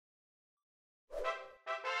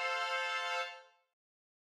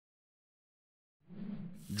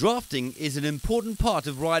Drafting is an important part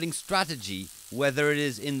of riding strategy, whether it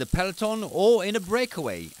is in the peloton or in a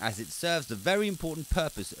breakaway, as it serves the very important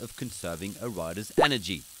purpose of conserving a rider's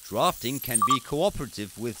energy. Drafting can be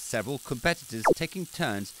cooperative, with several competitors taking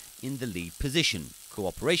turns in the lead position.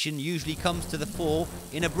 Cooperation usually comes to the fore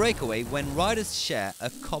in a breakaway when riders share a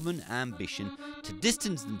common ambition to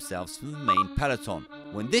distance themselves from the main peloton.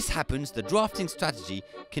 When this happens, the drafting strategy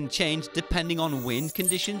can change depending on wind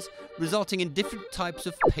conditions, resulting in different types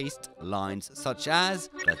of paced lines, such as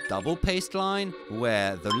the double paced line,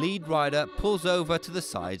 where the lead rider pulls over to the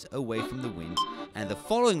sides away from the wind, and the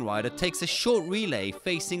following rider takes a short relay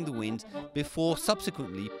facing the wind before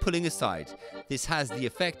subsequently pulling aside. This has the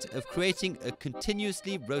effect of creating a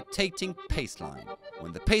continuously rotating pace line.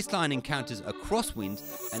 When the pace line encounters a crosswind,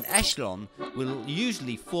 an echelon will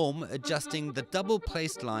usually form, adjusting the double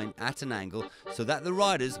paced line at an angle so that the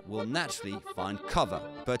riders will naturally find cover.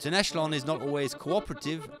 But an echelon is not always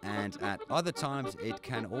cooperative, and at other times it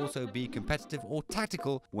can also be competitive or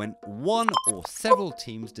tactical when one or several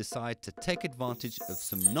teams decide to take advantage of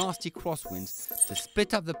some nasty crosswinds to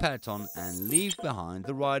split up the peloton and leave behind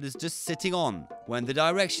the riders just sitting on. When the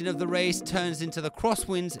direction of the race turns into the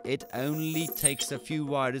crosswinds, it only takes a few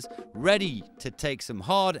riders ready to take some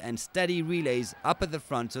hard and steady relays up at the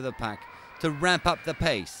front of the pack to ramp up the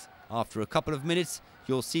pace. After a couple of minutes,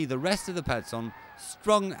 you'll see the rest of the peloton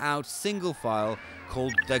strung out single file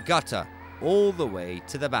called the gutter all the way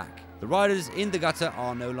to the back. The riders in the gutter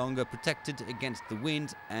are no longer protected against the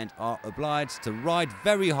wind and are obliged to ride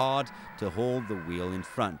very hard to haul the wheel in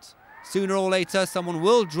front. Sooner or later, someone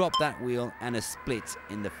will drop that wheel and a split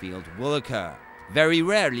in the field will occur. Very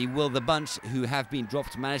rarely will the bunch who have been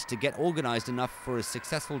dropped manage to get organized enough for a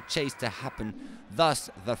successful chase to happen. Thus,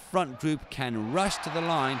 the front group can rush to the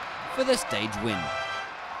line for the stage win.